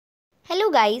Hello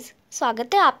guys,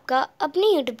 स्वागत है आपका अपने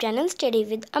यूट्यूब चैनल स्टडी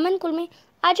विद अमन कुल में।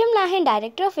 आज हम लाए हैं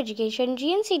director of education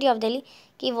GNCT of Delhi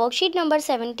की वर्कशीट नंबर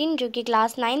 17 जो कि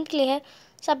क्लास 9th के लिए है।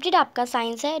 सब्जेक्ट आपका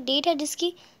साइंस है। डेट है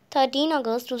जिसकी 13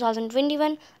 अगस्त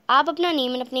 2021। आप अपना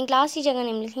नेम और अपनी क्लास की जगह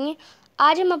नेम लिखेंगे।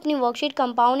 आज हम अपनी वर्कशीट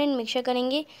कंपाउंड एंड मिक्सचर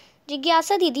करेंगे।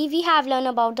 जिज्ञासा दीदी, we have learn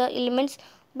about the elements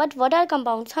but what are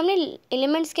compounds. हमने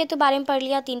एलिमेंट्स के तो बारे में पढ़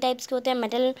लिया, 3 टाइप्स के होते हैं,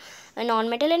 metal, non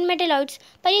metal and metalloids.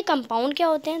 पर ये कंपाउंड क्या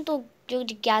होते हैं? तो जो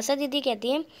जिज्ञासा दीदी कहती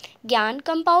हैं, ज्ञान,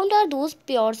 compound are those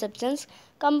pure substance.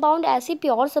 Compound ऐसी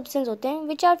प्योर सब्सटेंस होते हैं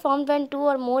विच आर फॉर्म्ड व्हेन 2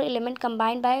 और मोर element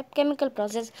combined by chemical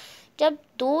process. जब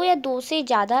दो या दो से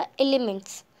ज़्यादा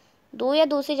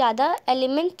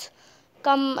एलिमेंट्स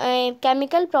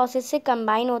केमिकल प्रोसेस से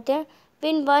कंबाइन होते हैं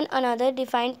win one another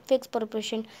defined fix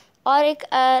proportion, और एक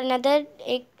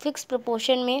फिक्स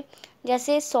प्रोपोर्शन में,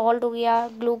 जैसे सॉल्ट हो गया,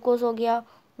 ग्लूकोज हो गया,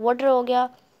 वाटर हो गया।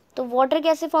 तो वाटर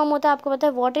कैसे फॉर्म होता है आपको पता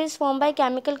है? Water is form by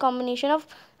chemical combination of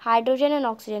hydrogen and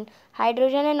oxygen.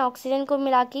 Hydrogen and oxygen को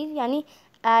मिला के, यानी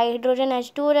हाइड्रोजन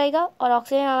H2 हो जाएगा और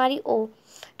ऑक्सीजन हमारी O।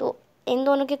 तो इन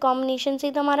दोनों के कॉम्बिनेशन से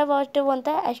ही तो हमारा वाटर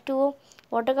बनता है, H2O।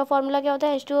 वाटर का फॉर्मूला क्या होता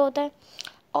है? H2O होता है।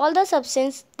 All the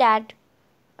substance that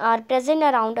are present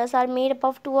around us are made up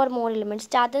of 2 और मोर एलिमेंट्स।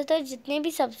 ज़्यादातर जितने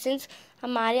भी सब्सटेंस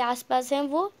हमारे आसपास हैं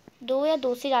वो 2 या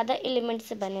 2 से ज़्यादा एलिमेंट्स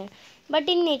से बने हैं। But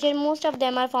in nature most of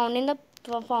them are found in the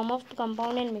form of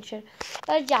compound and mixture.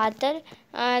 पर ज़्यादातर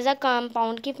एज अ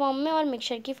कंपाउंड की फॉर्म में और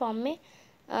मिक्सचर की फॉर्म में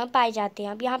पाए जाते हैं।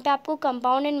 अब यहाँ पे आपको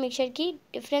कंपाउंड एंड मिक्सचर की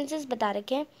डिफरेंसेस बता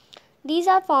रखे हैं। These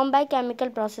are form by chemical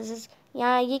processes.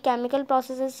 यहाँ ये केमिकल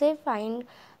प्रोसेसेस से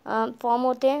फॉर्म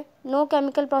होते हैं। No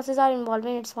chemical process are involve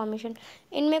in its formation.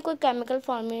 इनमें कोई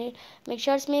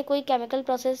मिक्सचर्स में कोई केमिकल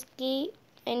प्रोसेस की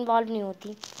इन्वॉल्व नहीं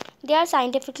होती। They are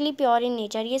scientifically pure in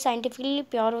nature. ये साइंटिफिकली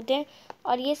प्योर होते हैं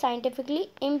और ये साइंटिफिकली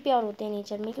इम्प्योर होते हैं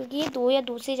नेचर में, क्योंकि ये 2 या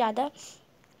 2 से ज़्यादा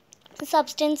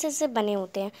सब्सटेंसेस से बने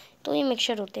होते हैं, तो ये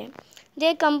मिक्सचर होते हैं।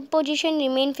 Their composition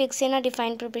remain fix in a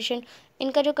defined proportion.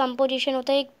 इनका जो कंपोजिशन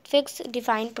होता है एक फिक्स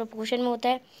डिफाइंड प्रोपोर्शन में होता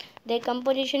है। Their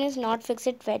composition is not fix,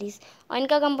 it varies. और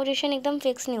इनका कंपोजिशन एकदम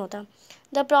फिक्स नहीं होता।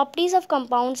 The properties of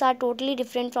compounds are totally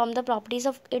different from the properties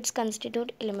of its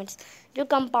constitute elements. जो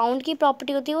कंपाउंड की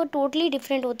प्रॉपर्टी होती है वो टोटली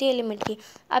डिफरेंट होती है एलिमेंट की।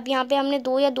 अब यहाँ पे हमने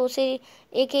 2 या 2 से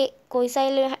कोई सा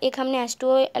एक हमने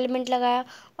H2O एलिमेंट लगाया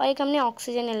और एक हमने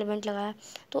ऑक्सीजन एलिमेंट लगाया।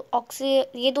 तो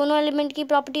ये दोनों एलिमेंट की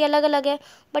प्रॉपर्टी अलग अलग है।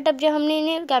 बट अब जब हमने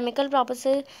इन्हें केमिकल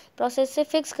प्रोसेस से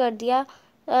फिक्स कर दिया,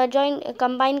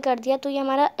 कंबाइन कर दिया, तो ये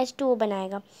हमारा H2O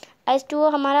बनाएगा। H2O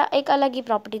हमारा एक अलग ही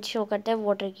प्रॉपर्टी शो करता है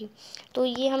वाटर की। तो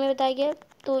ये हमें बताया गया।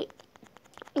 तो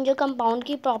जो कंपाउंड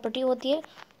की प्रॉपर्टी होती है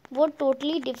वो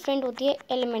टोटली डिफरेंट होती है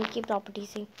एलिमेंट की प्रॉपर्टी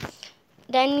से।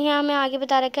 देन यहाँ हमें आगे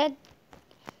बता रखा है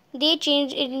दे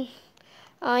चेंज इन।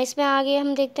 इसमें आगे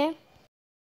हम देखते हैं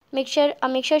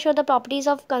mixture show the properties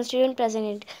of constituent present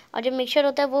in. और जो मिक्सचर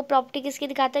होता है वो प्रॉपर्टी किसकी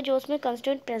दिखाता है? जो उसमें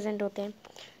कंस्टिट्यूएंट प्रेजेंट होते हैं।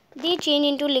 दे चेंज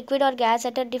इनटू लिक्विड और gas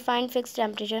at a defined fix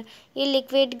temperature. ये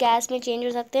लिक्विड गैस में चेंज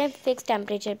हो सकते हैं फिक्स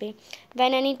टेम्परेचर पे।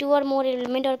 व्हेन एनी 2 और मोर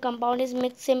एलिमेंट और compound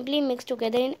is simply mix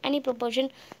together in any proportion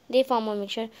they form a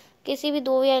mixture. किसी भी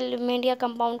 2 एलिमेंट या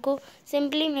कंपाउंड को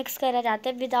सिंपली मिक्स करा जाता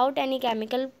है without any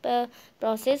chemical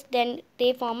process, then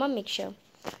they form a mixture.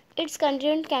 It's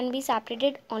constituent can be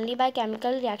separated only by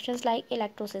chemical reactions like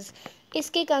इलेक्ट्रोसिस।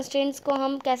 इसके constituents को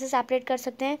हम कैसे सेपरेट कर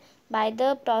सकते हैं? बाय द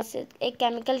प्रोसेस, एक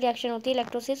केमिकल रिएक्शन होती है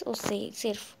इलेक्ट्रोसिस, उससे ही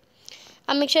सिर्फ।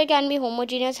 A mixture can be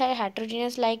homogeneous है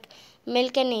heterogeneous like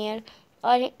milk and air.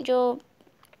 और जो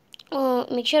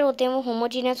मिक्सचर होते हैं वो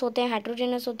होमोजीनियस होते हैं,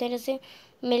 हेट्रोजीनियस होते हैं, जैसे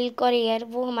मिल्क और एयर,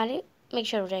 वो हमारे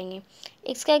मिक्सचर हो जाएंगे।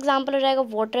 इसका एग्जांपल हो जाएगा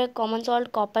water, common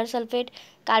salt, copper sulphate,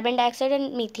 carbon dioxide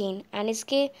and methane. And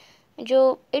इसके जो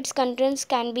it's constituents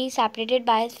can be separated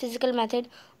by physical method.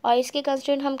 और इसके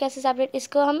कंस्टिट्यूएंट हम कैसे सेपरेट?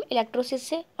 इसको हम इलेक्ट्रोसिस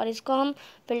से और इसको हम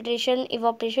फिल्ट्रेशन,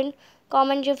 इवोपरेशन,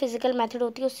 कॉमन जो फिजिकल मेथड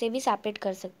होती है उससे भी सेपरेट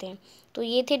कर सकते हैं। तो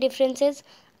ये थे डिफरेंसेस।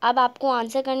 अब आपको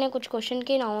आंसर करने हैं कुछ क्वेश्चन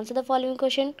के। Now answer the following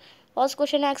question. First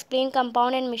question है explain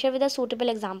compound and mixture with a suitable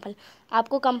example.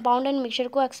 आपको कंपाउंड एंड मिक्सचर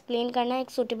को एक्सप्लेन करना है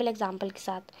एक सूटेबल एग्जांपल के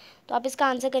साथ। तो आप इसका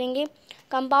आंसर करेंगे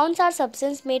compounds are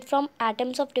substance made from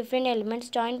atoms of different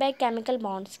elements joined by chemical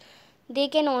bonds. They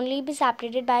can only be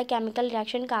separated by chemical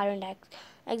reaction carbon dioxide.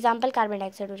 Example carbon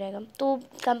dioxide हो जाएगा। तो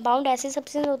कंपाउंड ऐसे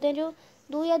सब्सटेंस होते हैं जो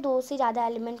 2 या 2 से ज़्यादा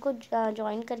एलिमेंट को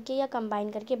जॉइन करके या कंबाइन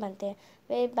करके बनते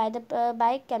हैं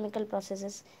बाय केमिकल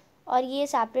प्रोसेसेस। और ये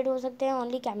सेपरेट हो सकते हैं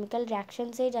ओनली केमिकल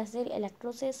रिएक्शन से, जैसे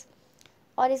इलेक्ट्रोसिस।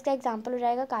 और इसका एग्जांपल हो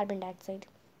जाएगा कार्बन डाइऑक्साइड।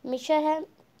 मिक्सचर है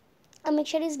a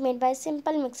mixture is made by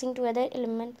simple mixing together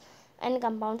element and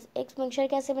compounds. एक मिक्सचर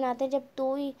कैसे बनाते हैं? जब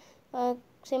 2 ही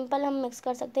सिंपल हम मिक्स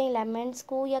कर सकते हैं एलिमेंट्स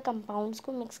को या कंपाउंड्स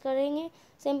को मिक्स करेंगे,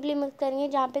 सिंपली मिक्स करेंगे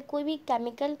जहाँ पे कोई भी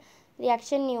केमिकल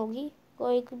रिएक्शन नहीं होगी,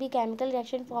 कोई भी केमिकल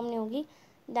रिएक्शन फॉर्म नहीं होगी,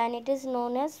 then it is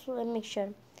known as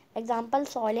mixture. Example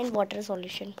soil and water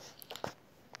solution.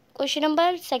 Question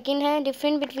number second है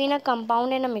difference between a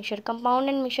compound and a mixture. Compound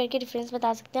and mixture के डिफरेंस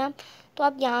बता सकते हैं आप। तो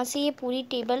आप यहाँ से ये पूरी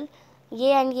टेबल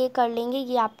ये एंड ये कर लेंगे,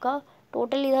 ये आपका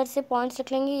टोटल इधर से पॉइंट्स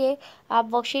रख लेंगे, ये आप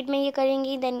वर्कशीट में ये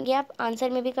करेंगे, देन ये आप आंसर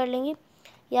में भी कर लेंगे,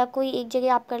 या कोई एक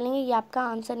जगह आप कर लेंगे, ये आपका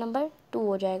आंसर नंबर 2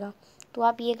 हो जाएगा। तो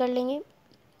आप ये कर लेंगे।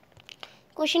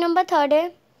 क्वेश्चन नंबर थर्ड है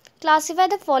classify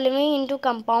the following into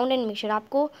compound and mixture.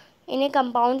 आपको इन्हें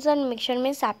कंपाउंड्स एंड मिक्सचर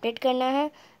में सेपरेट करना है,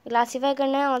 क्लासीफाई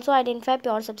करना है। Also identify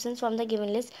pure substance from the given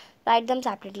list, right दम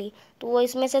सेपरेटली। तो वो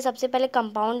इसमें से सबसे पहले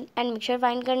कंपाउंड एंड मिक्सचर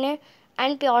फाइंड करने हैं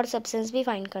एंड प्योर सब्सटेंस भी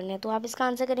फाइंड करने हैं। तो आप इसका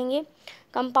आंसर करेंगे।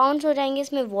 कंपाउंड्स हो जाएंगे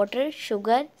इसमें water,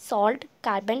 sugar, salt,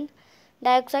 carbon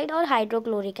dioxide और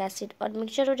हाइड्रोक्लोरिक एसिड, और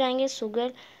मिक्सचर हो जाएंगे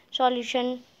sugar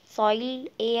solution, soil,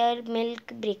 air,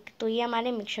 milk, brick. तो ये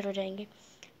हमारे मिक्सचर हो जाएंगे।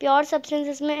 प्योर सब्सटेंस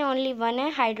इसमें ओनली वन है,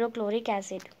 हाइड्रोक्लोरिक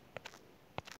एसिड।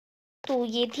 तो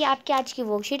ये थी आपकी आज की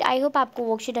वर्कशीट। आई होप आपको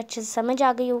वर्कशीट अच्छे से समझ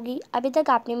आ गई होगी। अभी तक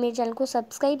आपने मेरे चैनल को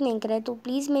सब्सक्राइब नहीं करा है तो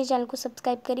प्लीज़ मेरे चैनल को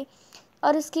सब्सक्राइब करें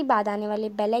और उसके बाद आने वाले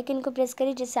बेल आइकन को प्रेस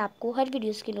करें, जिससे आपको हर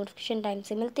वीडियोज़ की नोटिफिकेशन टाइम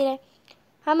से मिलती रहे।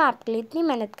 हम आपके लिए इतनी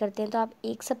मेहनत करते हैं तो आप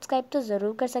एक सब्सक्राइब तो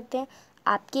ज़रूर कर सकते हैं।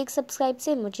 आपकी एक सब्सक्राइब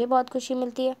से मुझे बहुत खुशी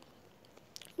मिलती है।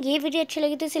 ये वीडियो अच्छी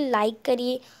लगी तो इसे लाइक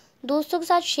करिए, दोस्तों के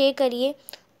साथ शेयर करिए,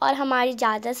 और हमारी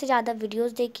ज़्यादा से ज़्यादा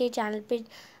वीडियोस देखिए, चैनल पे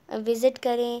विज़िट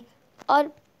करें,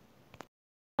 और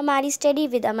हमारी स्टडी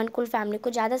विद अमन कुल फैमिली को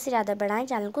ज़्यादा से ज़्यादा बढ़ाएं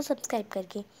चैनल को सब्सक्राइब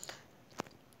करके।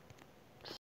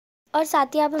 और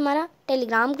साथ ही आप हमारा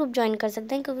टेलीग्राम ग्रुप ज्वाइन कर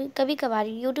सकते हैं। कभी कभी कभार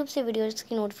यूट्यूब से वीडियोज़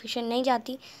की नोटिफिकेशन नहीं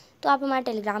जाती तो आप हमारा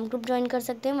टेलीग्राम ग्रुप ज्वाइन कर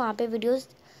सकते हैं। वहाँ पे वीडियोज़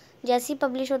जैसी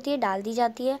पब्लिश होती है डाल दी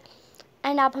जाती है।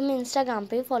 एंड आप हमें इंस्टाग्राम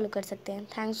पे भी फॉलो कर सकते हैं।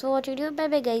 Thanks for watching video. Bye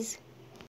bye guys.